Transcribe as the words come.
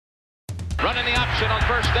Running the option on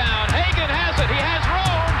first down. Hagan has it. He has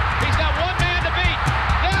room. He's got one man to beat.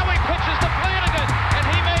 Now he pitches to Flanagan, and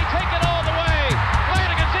he may take it all the way.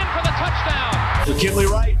 Flanagan's in for the touchdown. McKinley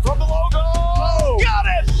Wright from the logo. Oh, got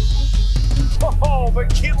it! Oh,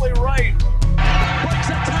 McKinley Wright. Breaks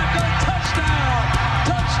a tackle. Touchdown.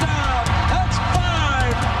 Touchdown. That's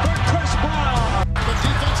 5 for Chris Brown. The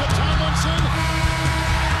defense of Tomlinson.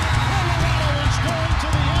 Colorado is going to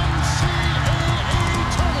the NCAA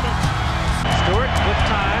tournament. Stewart with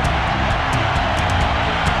time.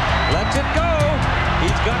 Lets it go.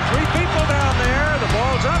 He's got 3 people down there. The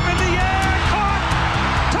ball's up in the air. Caught.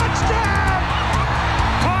 Touchdown.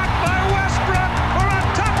 Caught by Westbrook for a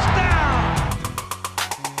touchdown.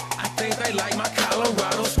 I think they like my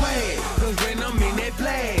Colorado swag. Cause when I'm in that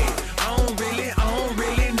flag, I don't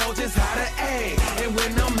really know just how to act. And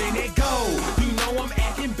when I'm in it go, you know I'm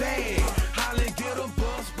acting bad. Holly get a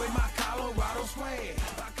bus with my Colorado swag.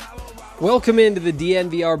 Welcome into the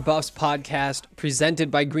DNVR Buffs podcast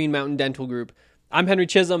presented by Green Mountain Dental Group. I'm Henry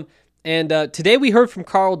Chisholm, and today we heard from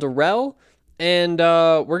Karl Dorrell, and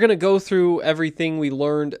we're going to go through everything we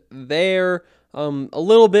learned there, a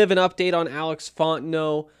little bit of an update on Alex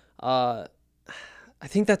Fontenot. I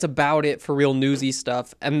think that's about it for real newsy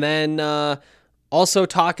stuff, and then also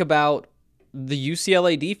talk about the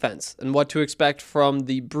UCLA defense and what to expect from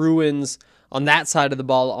the Bruins on that side of the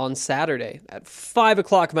ball on Saturday at 5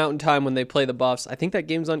 o'clock Mountain Time when they play the Buffs. I think that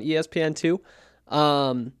game's on ESPN too.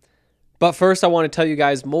 But first, I want to tell you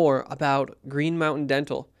guys more about Green Mountain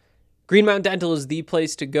Dental. Green Mountain Dental is the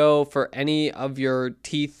place to go for any of your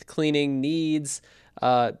teeth cleaning needs.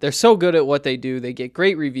 They're so good at what they do. They get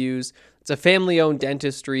great reviews. It's a family-owned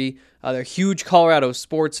dentistry. They're huge Colorado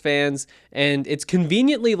sports fans, and it's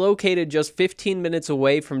conveniently located just 15 minutes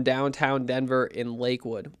away from downtown Denver in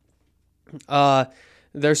Lakewood.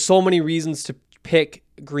 There's so many reasons to pick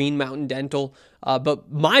Green Mountain Dental, but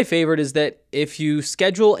my favorite is that if you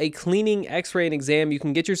schedule a cleaning, x-ray, and exam, you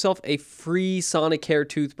can get yourself a free Sonicare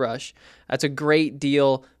toothbrush. That's a great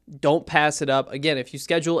deal. Don't pass it up. Again, if you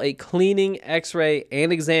schedule a cleaning, x-ray,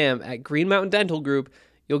 and exam at Green Mountain Dental Group,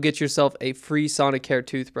 you'll get yourself a free Sonicare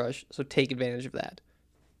toothbrush, so take advantage of that.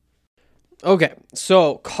 Okay,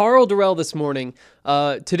 so Karl Dorrell this morning.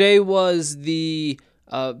 Today was the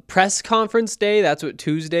press conference day. That's what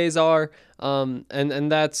Tuesdays are.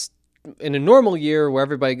 And that's in a normal year where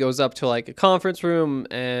everybody goes up to like a conference room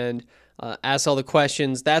and asks all the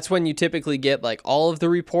questions. That's when you typically get like all of the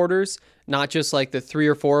reporters, not just like the 3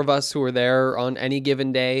 or 4 of us who are there on any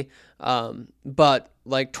given day, but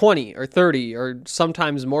like 20 or 30 or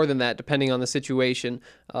sometimes more than that, depending on the situation,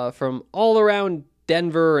 from all around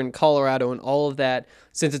Denver and Colorado and all of that.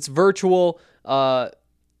 Since it's virtual,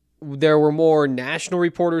 there were more national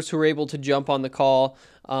reporters who were able to jump on the call.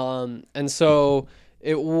 And so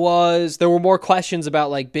there were more questions about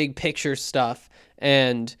like big picture stuff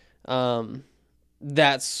and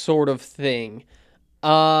that sort of thing.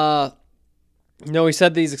 He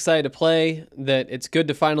said that he's excited to play, that it's good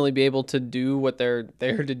to finally be able to do what they're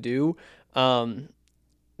there to do.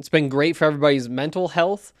 It's been great for everybody's mental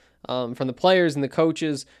health, from the players and the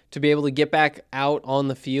coaches, to be able to get back out on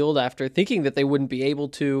the field after thinking that they wouldn't be able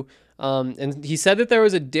to. And he said that there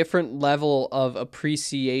was a different level of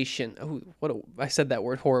appreciation. I said that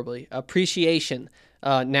word horribly. Appreciation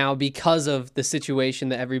now because of the situation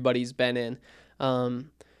that everybody's been in.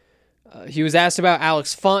 He was asked about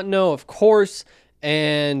Alex Fontenot, of course,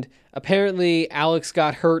 and apparently Alex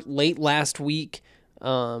got hurt late last week,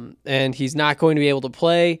 and he's not going to be able to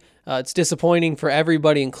play. It's disappointing for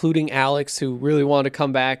everybody, including Alex, who really wanted to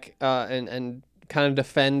come back and kind of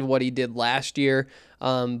defend what he did last year.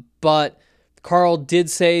 But Karl did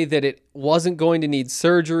say that it wasn't going to need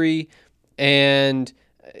surgery, and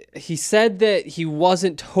he said that he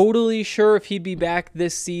wasn't totally sure if he'd be back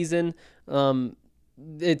this season.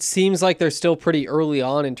 It seems like they're still pretty early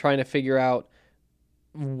on in trying to figure out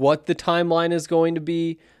what the timeline is going to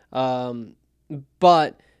be.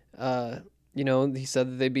 But he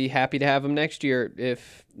said that they'd be happy to have him next year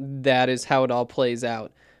if that is how it all plays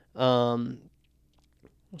out. So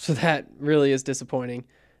that really is disappointing.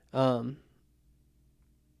 They're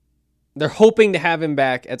hoping to have him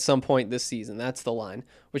back at some point this season. That's the line,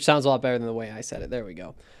 which sounds a lot better than the way I said it. There we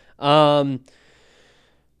go.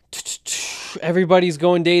 Everybody's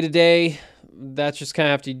going day to day. That's just kind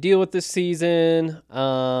of have to deal with this season.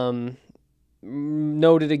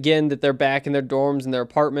 Noted again that they're back in their dorms and their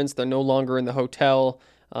apartments. They're no longer in the hotel.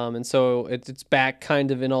 And so it's back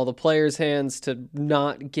kind of in all the players' hands to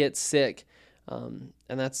not get sick. And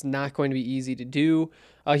that's not going to be easy to do.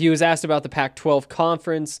 He was asked about the Pac-12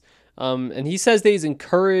 conference. And he says that he's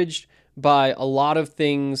encouraged by a lot of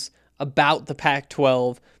things about the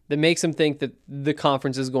Pac-12 that makes him think that the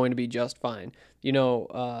conference is going to be just fine. He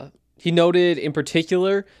noted in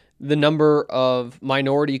particular the number of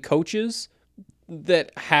minority coaches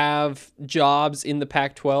that have jobs in the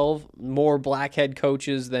Pac-12, more black head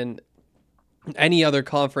coaches than any other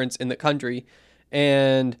conference in the country.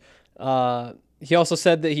 And he also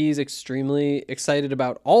said that he's extremely excited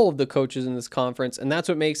about all of the coaches in this conference, and that's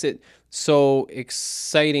what makes it so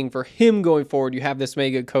exciting for him going forward. You have this many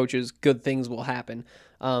good coaches, good things will happen.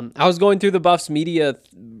 I was going through the Buffs media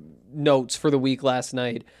notes for the week last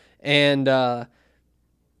night, and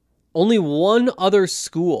only one other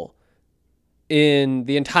school in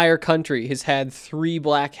the entire country has had 3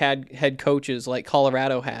 black head coaches like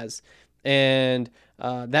Colorado has, and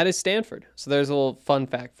that is Stanford. So there's a little fun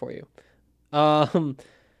fact for you. I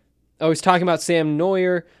was talking about Sam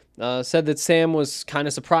Neuer, said that Sam was kind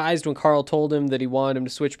of surprised when Carl told him that he wanted him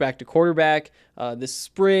to switch back to quarterback this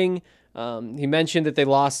spring. He mentioned that they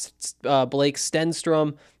lost Blake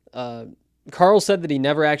Stenstrom. Carl said that he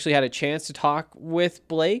never actually had a chance to talk with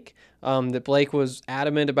Blake, that Blake was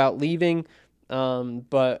adamant about leaving,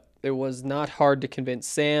 but it was not hard to convince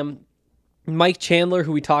Sam. Mike Chandler,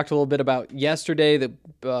 who we talked a little bit about yesterday, the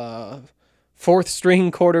 4th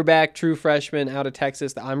string quarterback, true freshman out of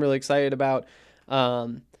Texas that I'm really excited about.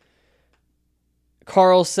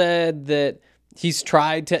 Carl said that he's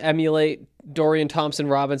tried to emulate Dorian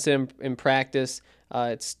Thompson-Robinson in practice.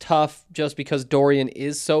 It's tough just because Dorian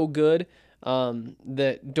is so good,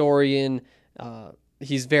 that Dorian,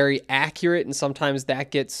 he's very accurate, and sometimes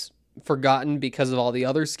that gets forgotten because of all the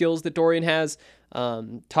other skills that Dorian has.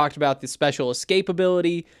 Talked about the special escape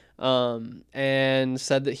ability, and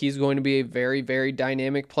said that he's going to be a very, very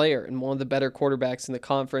dynamic player and one of the better quarterbacks in the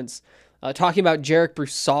conference. Talking about Jarek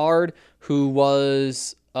Broussard, who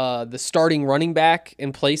was the starting running back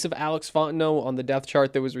in place of Alex Fontenot on the depth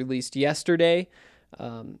chart that was released yesterday.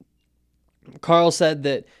 Carl said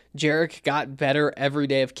that Jarek got better every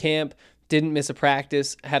day of camp, didn't miss a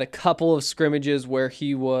practice, had a couple of scrimmages where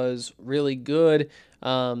he was really good,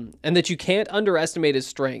 and that you can't underestimate his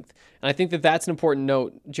strength. And I think that that's an important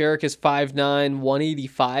note. Jarek is 5'9",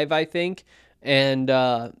 185, I think, and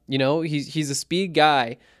he's a speed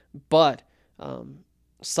guy, but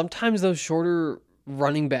sometimes those shorter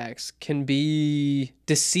running backs can be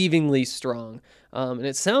deceivingly strong. And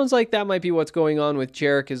it sounds like that might be what's going on with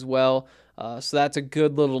Jarek as well. So that's a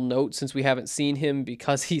good little note since we haven't seen him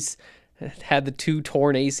because he's had the 2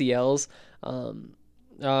 torn ACLs. And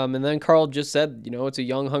then Carl just said, it's a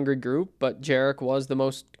young, hungry group, but Jarek was the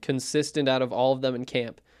most consistent out of all of them in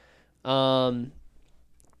camp.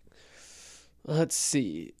 Let's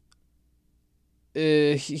see.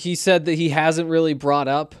 He said that he hasn't really brought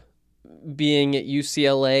up being at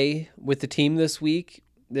UCLA with the team this week.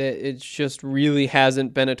 That it just really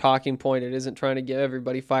hasn't been a talking point. It isn't trying to get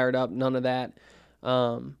everybody fired up. None of that.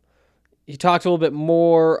 He talked a little bit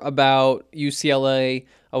more about UCLA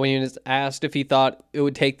when he was asked if he thought it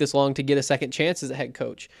would take this long to get a second chance as a head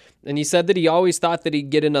coach. And he said that he always thought that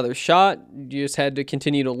he'd get another shot. You just had to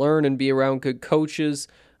continue to learn and be around good coaches.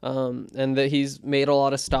 And that he's made a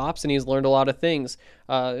lot of stops and he's learned a lot of things.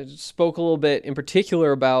 Spoke a little bit in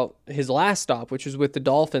particular about his last stop, which was with the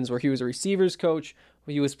Dolphins, where he was a receivers coach.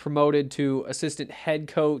 He was promoted to assistant head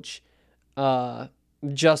coach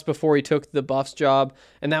just before he took the Buffs job,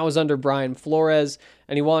 and that was under Brian Flores.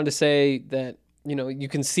 And he wanted to say that, you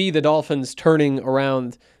can see the Dolphins turning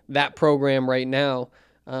around that program right now,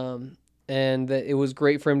 and that it was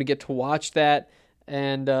great for him to get to watch that.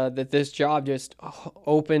 And that this job just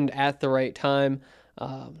opened at the right time.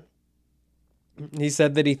 He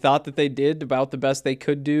said that he thought that they did about the best they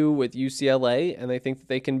could do with UCLA, and they think that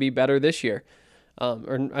they can be better this year.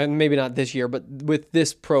 Or maybe not this year, but with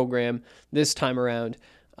this program this time around.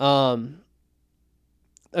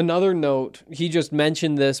 Another note, he just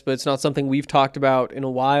mentioned this, but it's not something we've talked about in a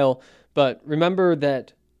while. But remember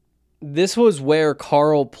that this was where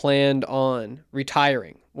Carl planned on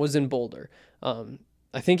retiring, was in Boulder.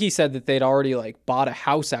 I think he said that they'd already bought a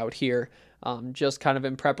house out here, just kind of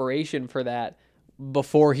in preparation for that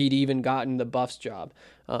before he'd even gotten the Buffs job.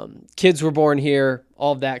 Kids were born here,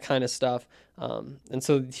 all of that kind of stuff. And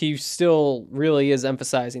so he still really is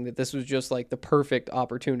emphasizing that this was just the perfect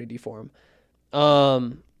opportunity for him.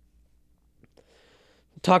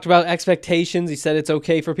 Talked about expectations. He said it's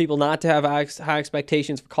okay for people not to have high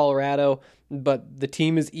expectations for Colorado, but the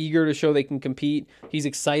team is eager to show they can compete. He's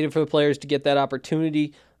excited for the players to get that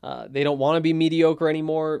opportunity. They don't want to be mediocre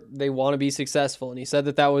anymore. They want to be successful. And he said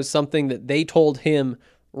that that was something that they told him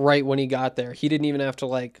right when he got there. He didn't even have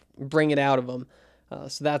to bring it out of him.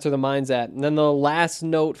 So that's where the mind's at. And then the last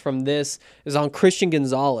note from this is on Christian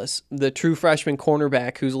Gonzalez, the true freshman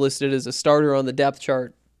cornerback who's listed as a starter on the depth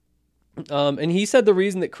chart. And he said the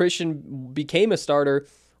reason that Christian became a starter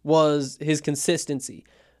was his consistency,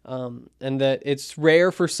 and that it's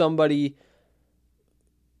rare for somebody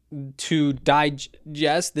to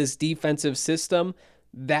digest this defensive system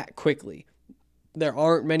that quickly. There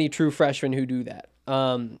aren't many true freshmen who do that.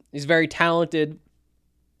 He's very talented.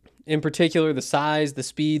 In particular, the size, the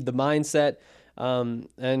speed, the mindset.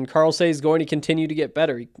 And Carl says he's going to continue to get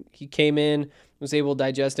better. He came in, was able to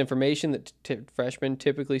digest information that freshmen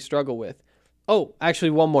typically struggle with. Oh,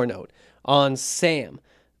 actually, one more note on Sam.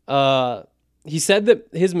 He said that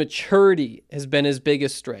his maturity has been his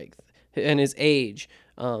biggest strength and his age.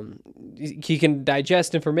 He can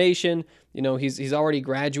digest information. He's already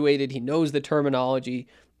graduated. He knows the terminology.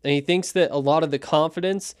 And he thinks that a lot of the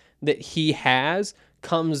confidence that he has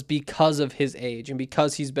comes because of his age and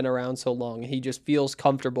because he's been around so long. He just feels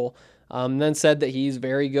comfortable. Then said that he's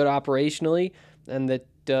very good operationally and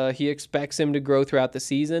that he expects him to grow throughout the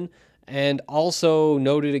season. And also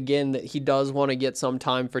noted again that he does want to get some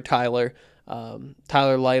time for Tyler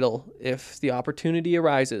Lytle if the opportunity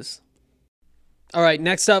arises. All right,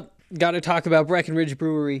 next up, got to talk about Breckenridge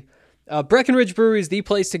Brewery. Breckenridge Brewery is the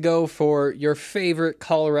place to go for your favorite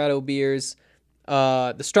Colorado beers.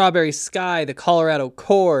 The Strawberry Sky, the Colorado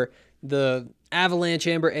Core, the Avalanche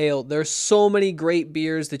Amber Ale. There's so many great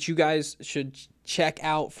beers that you guys should check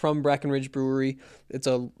out from Breckenridge Brewery. It's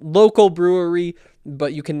a local brewery,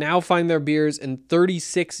 but you can now find their beers in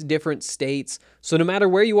 36 different states. So no matter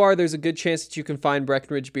where you are, there's a good chance that you can find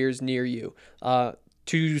Breckenridge beers near you.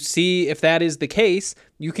 To see if that is the case,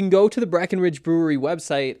 you can go to the Breckenridge Brewery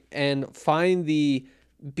website and find the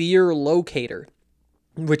beer locator,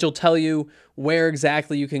 which will tell you where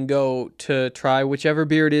exactly you can go to try whichever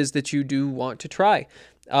beer it is that you do want to try.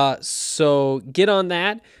 So get on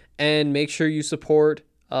that and make sure you support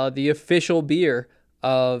the official beer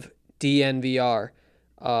of DNVR.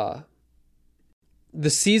 The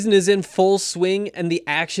season is in full swing and the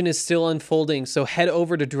action is still unfolding, so head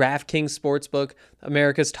over to DraftKings Sportsbook,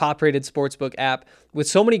 America's top-rated sportsbook app. With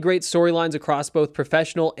so many great storylines across both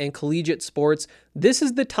professional and collegiate sports, this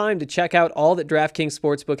is the time to check out all that DraftKings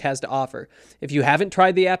Sportsbook has to offer. If you haven't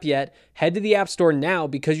tried the app yet, head to the App Store now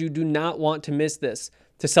because you do not want to miss this.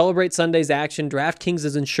 To celebrate Sunday's action, DraftKings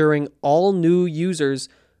is ensuring all new users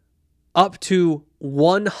up to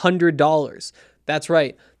 $100. That's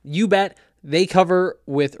right, you bet. They cover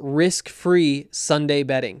with risk-free Sunday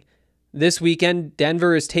betting. This weekend,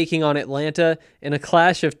 Denver is taking on Atlanta in a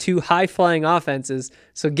clash of two high-flying offenses,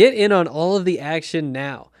 so get in on all of the action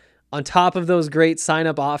now. On top of those great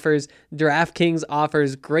sign-up offers, DraftKings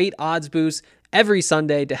offers great odds boosts every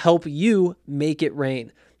Sunday to help you make it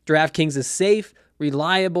rain. DraftKings is safe,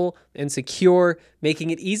 reliable, and secure, making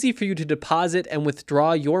it easy for you to deposit and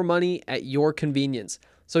withdraw your money at your convenience.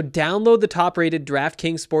 So download the top-rated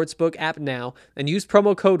DraftKings Sportsbook app now and use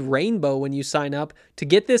promo code RAINBOW when you sign up to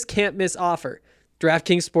get this can't-miss offer.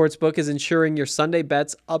 DraftKings Sportsbook is insuring your Sunday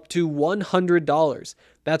bets up to $100.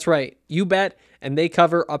 That's right, you bet, and they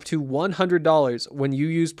cover up to $100 when you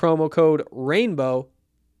use promo code RAINBOW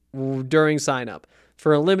during sign-up.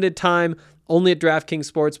 For a limited time, only at DraftKings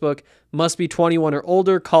Sportsbook. Must be 21 or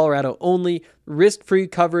older, Colorado only. Risk-free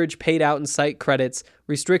coverage paid out in site credits.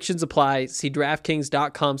 Restrictions apply. See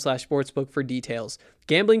DraftKings.com/sportsbook for details.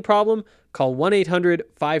 Gambling problem? Call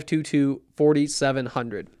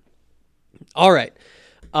 1-800-522-4700. All right.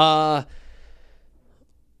 The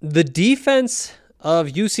defense of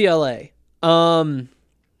UCLA. Again,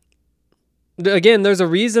 there's a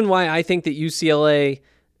reason why I think that UCLA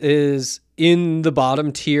is in the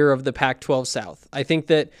bottom tier of the Pac-12 South. I think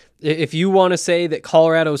that if you want to say that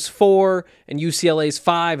Colorado's 4 and UCLA's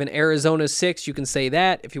 5 and Arizona's 6, you can say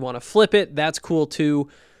that. If you want to flip it, that's cool too.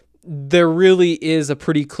 There really is a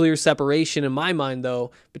pretty clear separation in my mind, though,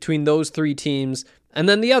 between those three teams and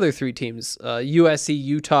then the other three teams, USC,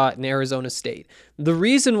 Utah, and Arizona State. The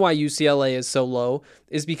reason why UCLA is so low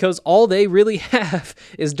is because all they really have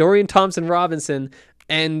is Dorian Thompson-Robinson,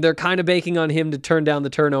 and they're kind of banking on him to turn down the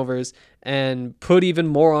turnovers and put even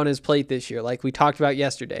more on his plate this year, like we talked about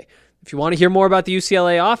yesterday. If you want to hear more about the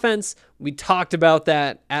UCLA offense, we talked about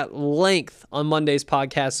that at length on Monday's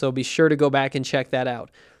podcast, so be sure to go back and check that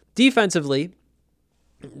out. Defensively,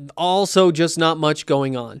 also just not much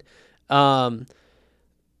going on.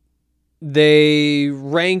 They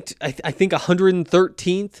ranked, I think,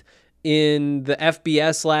 113th in the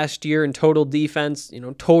FBS last year in total defense,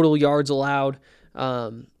 total yards allowed.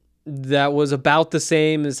 That was about the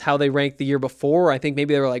same as how they ranked the year before. I think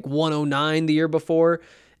maybe they were like 109 the year before.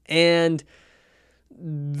 And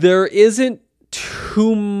there isn't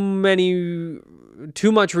too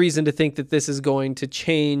much reason to think that this is going to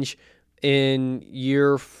change in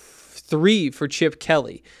year 3 for Chip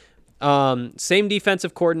Kelly. Same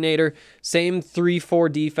defensive coordinator, same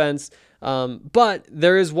 3-4 defense, but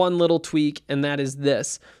there is one little tweak, and that is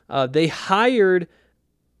this. They hired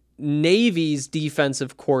Navy's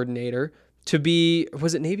defensive coordinator to be,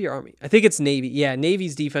 was it Navy or Army? I think it's Navy. Yeah,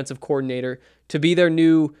 Navy's defensive coordinator to be their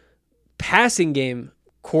new passing game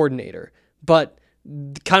coordinator, but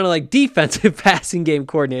kind of like defensive passing game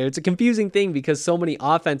coordinator. It's a confusing thing because so many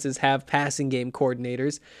offenses have passing game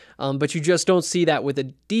coordinators, but you just don't see that with a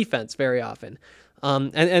defense very often.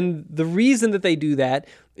 And the reason that they do that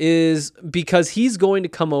is because he's going to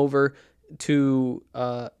come over to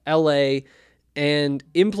LA and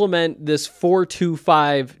implement this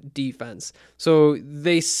 4-2-5 defense. So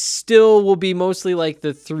they still will be mostly like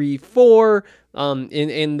the 3-4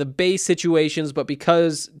 in the base situations, but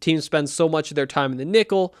because teams spend so much of their time in the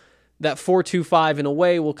nickel, that 4-2-5 in a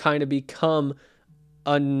way will kind of become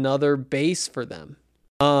another base for them.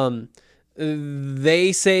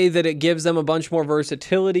 They say that it gives them a bunch more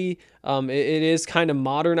versatility. It is kind of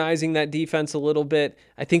modernizing that defense a little bit.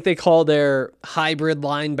 I think they call their hybrid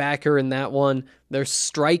linebacker in that one their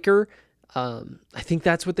striker. I think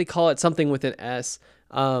that's what they call it, something with an S.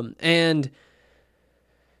 And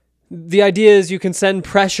the idea is you can send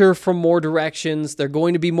pressure from more directions. They're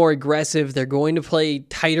going to be more aggressive. They're going to play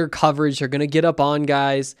tighter coverage. They're going to get up on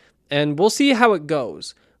guys, and we'll see how it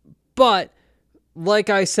goes. But like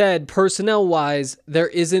I said, personnel-wise, there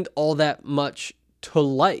isn't all that much to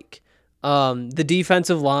like. The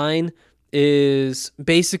defensive line is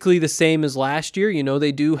basically the same as last year. You know,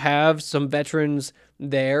 they do have some veterans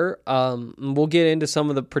there. We'll get into some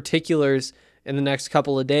of the particulars in the next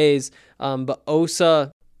couple of days. But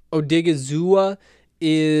Osa Odigizua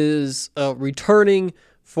is returning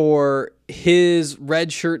for his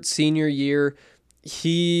redshirt senior year.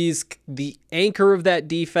 He's the anchor of that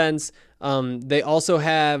defense. They also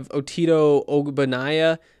have Otito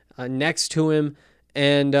Ogbanaya next to him,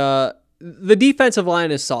 and the defensive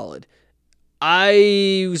line is solid.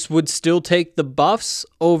 I would still take the Buffs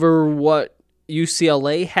over what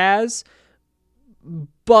UCLA has,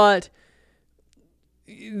 but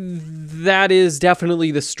that is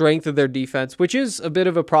definitely the strength of their defense, which is a bit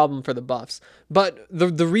of a problem for the Buffs. But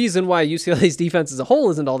the reason why UCLA's defense as a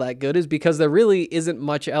whole isn't all that good is because there really isn't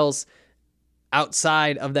much else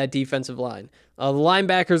outside of that defensive line. The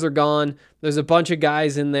linebackers are gone. There's a bunch of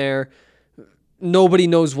guys in there. Nobody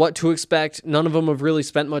knows what to expect. None of them have really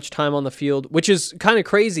spent much time on the field, which is kind of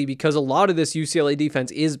crazy because a lot of this UCLA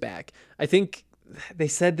defense is back. I think they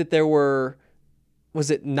said that there were, was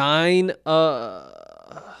it 9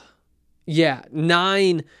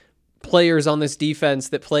 players on this defense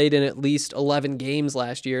that played in at least 11 games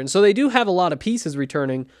last year. And so they do have a lot of pieces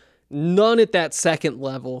returning, none at that second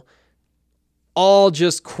level. All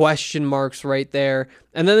just question marks right there.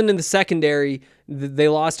 And then in the secondary, they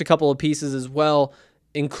lost a couple of pieces as well,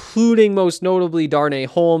 including most notably Darnay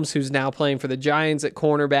Holmes, who's now playing for the Giants at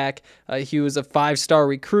cornerback. He was a 5-star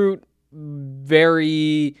recruit,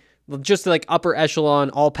 very just like upper echelon,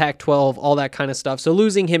 all Pac-12, all that kind of stuff. So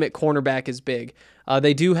losing him at cornerback is big.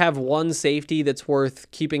 They do have one safety that's worth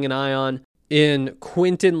keeping an eye on in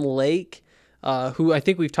Quentin Lake, who I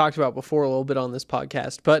think we've talked about before a little bit on this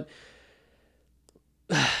podcast. But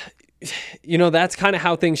you know, that's kind of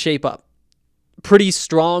how things shape up. Pretty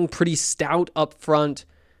strong, pretty stout up front,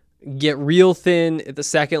 get real thin at the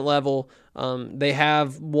second level. They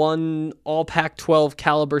have one all Pac-12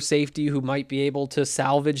 caliber safety who might be able to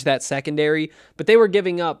salvage that secondary, but they were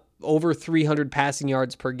giving up over 300 passing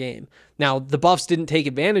yards per game. Now, the Buffs didn't take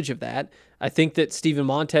advantage of that. I think that Steven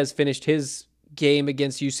Montez finished his game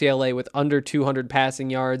against UCLA with under 200 passing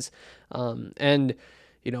yards. And,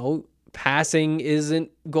 you know, passing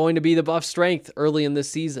isn't going to be the Buffs' strength early in this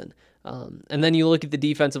season. And then you look at the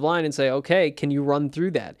defensive line and say, okay, can you run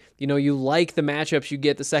through that? You know, you like the matchups you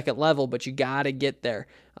get at the second level, but you got to get there.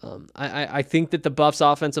 I think that the Buffs'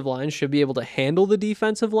 offensive line should be able to handle the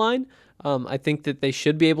defensive line. I think that they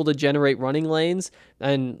should be able to generate running lanes,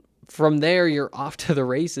 and from there, you're off to the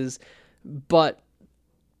races. But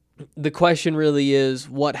the question really is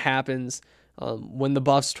what happens when the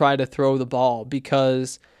Buffs try to throw the ball,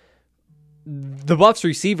 because the Buffs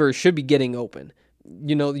receivers should be getting open.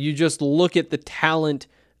 You know, you just look at the talent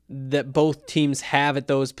that both teams have at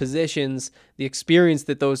those positions, the experience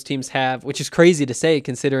that those teams have, which is crazy to say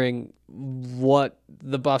considering what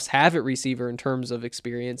the Buffs have at receiver in terms of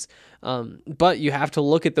experience. But you have to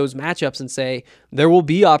look at those matchups and say there will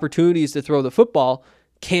be opportunities to throw the football.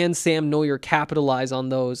 can Sam Neuer capitalize on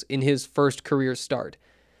those in his first career start?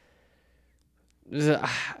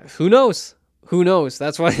 Who knows? Who knows?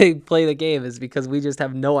 That's why they play the game, is because we just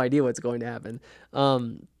have no idea what's going to happen.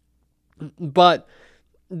 But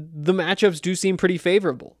the matchups do seem pretty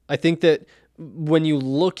favorable. I think that when you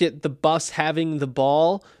look at the Buffs having the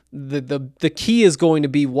ball, the key is going to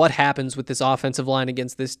be what happens with this offensive line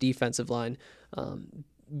against this defensive line,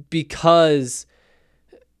 because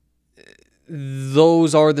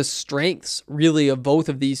those are the strengths really of both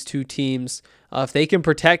of these two teams. If they can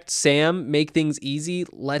protect Sam, make things easy,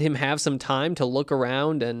 let him have some time to look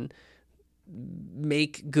around and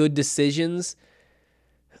make good decisions,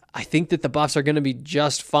 I think that the Buffs are going to be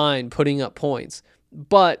just fine putting up points.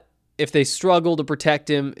 But if they struggle to protect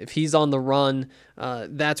him, if he's on the run,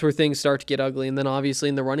 that's where things start to get ugly. And then obviously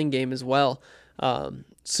in the running game as well.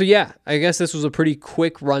 So yeah, I guess this was a pretty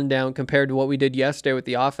quick rundown compared to what we did yesterday with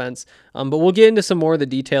the offense. But we'll get into some more of the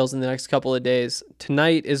details in the next couple of days.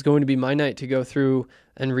 Tonight is going to be my night to go through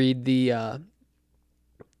and read the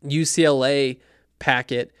UCLA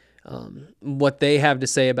packet, what they have to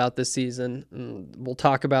say about this season. We'll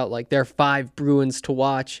talk about like their 5 Bruins to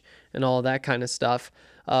watch and all that kind of stuff.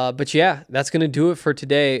 But yeah, that's going to do it for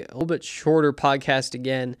today. A little bit shorter podcast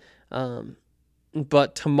again.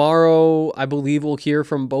 But tomorrow, I believe we'll hear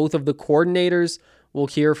from both of the coordinators. We'll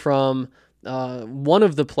hear from one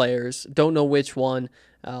of the players. Don't know which one.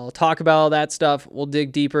 I'll talk about all that stuff. We'll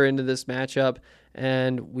dig deeper into this matchup.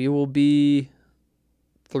 And we will be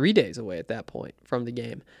 3 days away at that point from the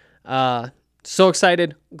game. So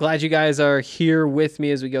excited. Glad you guys are here with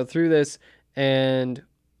me as we go through this. And,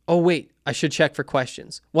 oh, wait, I should check for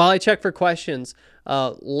questions. While I check for questions,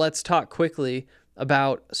 let's talk quickly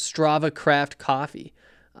about Strava Craft Coffee.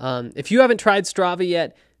 If you haven't tried Strava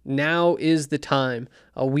yet, now is the time.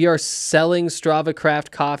 We are selling Strava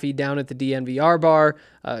Craft Coffee down at the DNVR bar.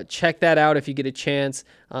 Check that out if you get a chance.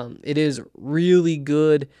 It is really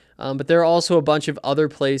good, but there are also a bunch of other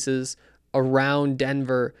places around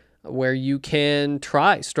Denver where you can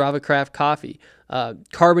try Strava Craft Coffee.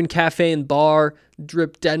 Carbon Cafe and Bar,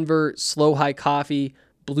 Drip Denver, Slow High Coffee,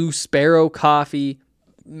 Blue Sparrow Coffee,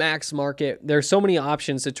 Max Market. There's so many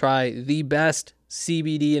options to try the best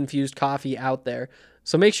CBD infused coffee out there.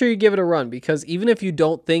 So make sure you give it a run, because even if you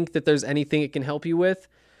don't think that there's anything it can help you with,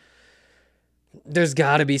 there's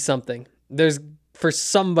got to be something. For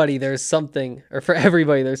somebody, there's something, or for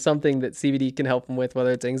everybody, there's something that CBD can help them with,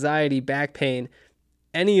 whether it's anxiety, back pain,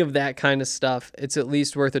 any of that kind of stuff. It's at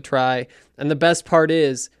least worth a try. And the best part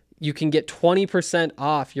is you can get 20%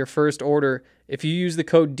 off your first order if you use the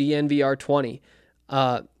code DNVR20.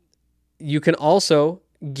 You can also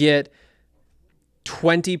get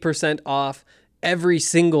 20% off every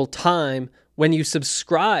single time when you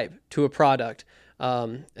subscribe to a product,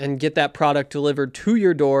 and get that product delivered to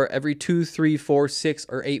your door every 2, 3, 4, 6,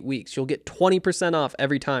 or 8 weeks. You'll get 20% off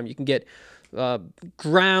every time. You can get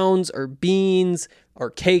grounds or beans or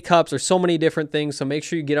K-Cups or so many different things. So make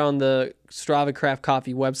sure you get on the Strava Craft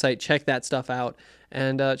Coffee website, check that stuff out,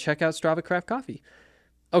 and check out Strava Craft Coffee.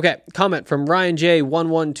 Okay, comment from Ryan J.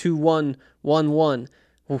 112111.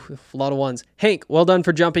 Ooh, a lot of ones. Hank, well done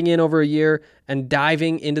for jumping in over a year and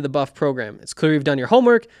diving into the Buff program. It's clear you've done your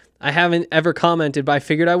homework. I haven't ever commented, but I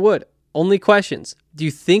figured I would. Only questions. Do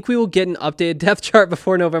you think we will get an updated depth chart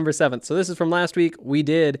before November 7th? So this is from last week. We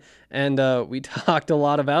did, and we talked a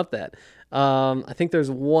lot about that. I think there's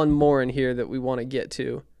one more in here that we want to get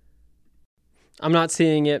to. I'm not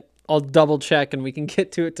seeing it. I'll double check, and we can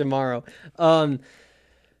get to it tomorrow.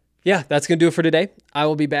 Yeah, that's going to do it for today. I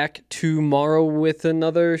will be back tomorrow with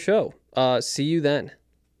another show. See you then.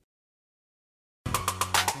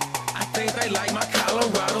 I think they like my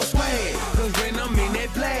Colorado swag, 'cause when I'm in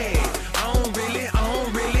that flag, I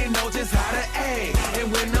don't really know just how to act.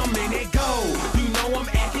 And when I'm in that gold, you know I'm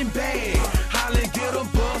acting bad. Holla, get a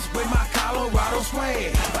bus with my Colorado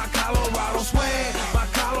swag. My Colorado swag, my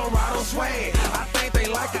Colorado swag. I think they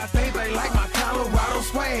like my Colorado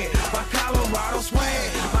swag. My Colorado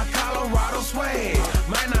swag, my Colorado swag.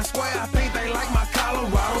 Might not swear, I think they like my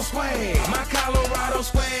Colorado swag. My Colorado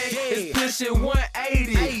swag is pushing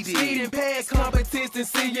 180. Speed and pad competition,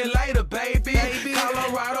 see you later, baby.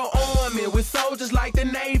 Colorado Army with soldiers like the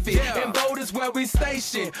Navy. And boat is where we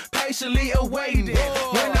station, patiently awaiting.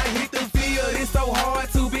 When I hit the field, it's so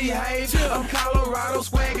hard to behave. I'm Colorado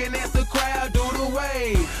swagging as the crowd do the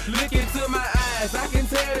wave. Look into my eyes, I can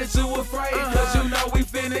tell that you afraid. 'Cause you know we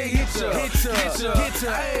finna hit ya.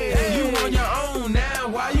 Hey, you on your own now,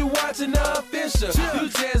 why you watching the official? You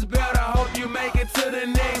just better hope you make it to the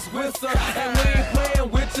next whistle. And we ain't playing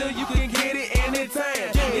with you can get it anytime.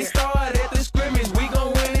 It started at the scrimmage, we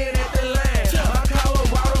gon' win it at the line. My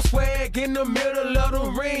Colorado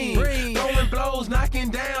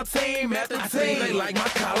team after team. I think they like my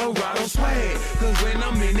Colorado swag, cause when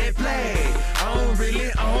I'm in that flag, I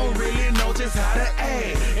don't really know just how to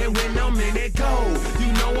act. And when I'm in that goal,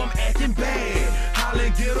 you know I'm acting bad. Holla,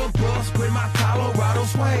 get a bus with my Colorado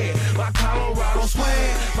swag, my Colorado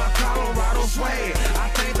swag, my Colorado swag. I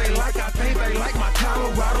think they like my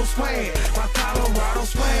Colorado swag, my Colorado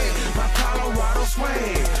swag, my Colorado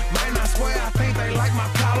swag. Man, I swear I think they like my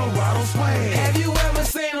Colorado swag. Have you ever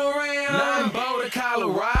seen around? Nah, I'm Boulder,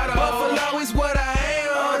 Colorado. Buffalo is what I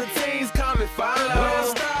am. All the teams come and follow. When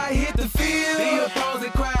I start hit the field, the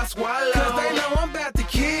opposing crowd swallow, cause they know I'm about to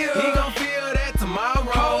kill. He gon' feel that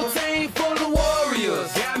tomorrow. Whole team full of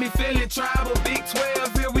warriors, got me feeling tribal. Big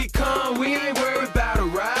 12, here we come. We ain't worried about a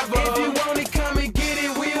rival. If you want it, come and get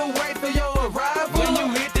it. We'll wait for your arrival. When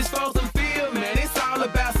you hit this frozen field, man, it's all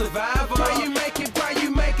about survival. Pray you make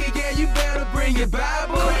it, yeah, you better bring your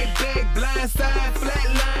Bible. Crack back, blind side, flat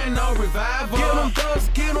line, no revival.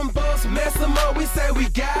 Get them bucks, mess them up, we say we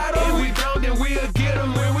got them. If we don't, then we'll get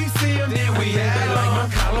them. When we see them, then we have them. Like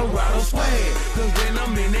my Colorado swag, cause when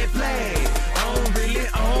I'm in that flag, I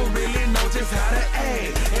don't really know just how to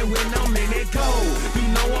act. And when I'm in that goal, you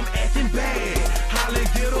know I'm acting bad. Holla,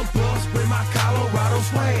 get a bus with my Colorado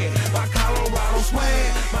swag, my Colorado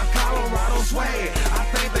swag, my Colorado swag. I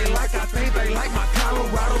think they like my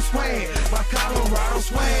Colorado swag, my Colorado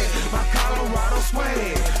swag, my Colorado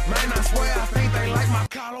swag. Man, I swear I think they like my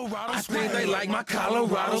Colorado swag. I think they like my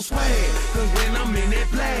Colorado swag, cause when I'm in that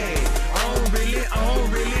flag, I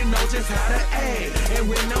don't really know just how to act. And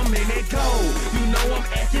when I'm in that goal, you know I'm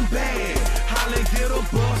acting bad. Holla, get a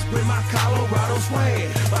bus with my Colorado swag,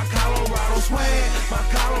 my Colorado swag, my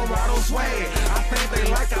Colorado swag. I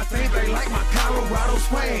think they like my Colorado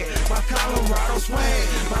swag, my Colorado swag,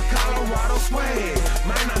 my Colorado swag.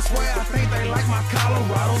 Man, I swear I think they like my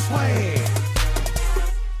Colorado swag.